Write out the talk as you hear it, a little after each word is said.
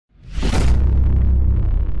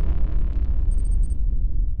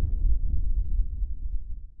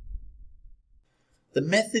The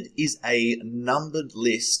method is a numbered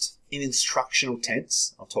list in instructional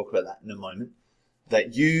tense, I'll talk about that in a moment,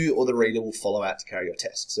 that you or the reader will follow out to carry your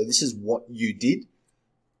test. So this is what you did,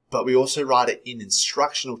 but we also write it in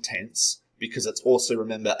instructional tense because it's also,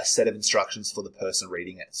 remember, a set of instructions for the person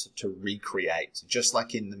reading it, so to recreate. So just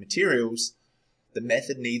like in the materials, the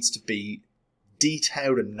method needs to be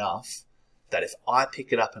detailed enough that if I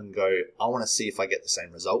pick it up and go, I want to see if I get the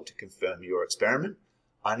same result to confirm your experiment,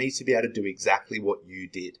 I need to be able to do exactly what you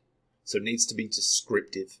did. So it needs to be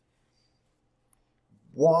descriptive.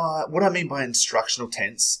 What I mean by instructional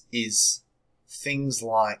tense is things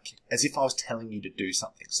like as if I was telling you to do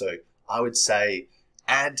something. So I would say,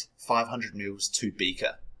 add 500 mils to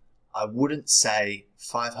beaker. I wouldn't say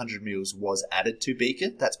 500 mils was added to beaker.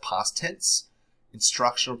 That's past tense.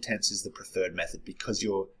 Instructional tense is the preferred method because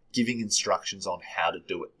you're giving instructions on how to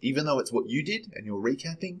do it. Even though it's what you did and you're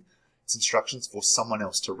recapping, it's instructions for someone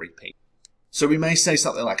else to repeat. So we may say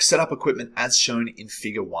something like, set up equipment as shown in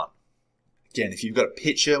figure 1. Again, if you've got a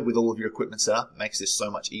picture with all of your equipment set up, it makes this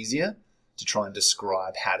so much easier to try and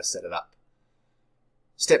describe how to set it up.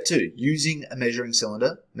 Step 2, using a measuring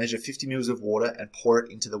cylinder, measure 50 mils of water and pour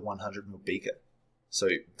it into the 100 ml beaker. So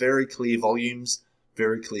very clear volumes,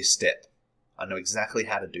 very clear step. I know exactly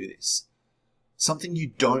how to do this. Something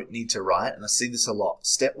you don't need to write, and I see this a lot.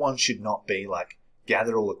 Step 1 should not be like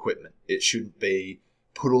gather all equipment. It shouldn't be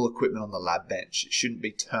put all equipment on the lab bench. It shouldn't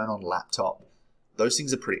be turn on laptop. Those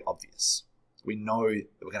things are pretty obvious. We know that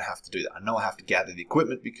we're going to have to do that. I know I have to gather the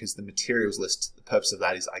equipment because the materials list, the purpose of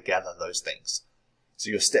that is I gather those things.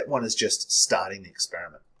 So your step 1 is just starting the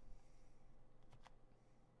experiment.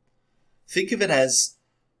 Think of it as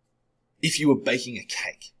if you were baking a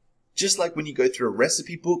cake. Just like when you go through a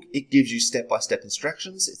recipe book, it gives you step-by-step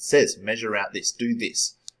instructions. It says, measure out this, do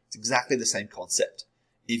this. It's exactly the same concept.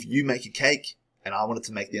 If you make a cake and I wanted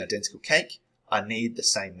to make the identical cake, I need the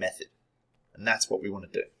same method. And that's what we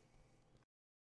want to do.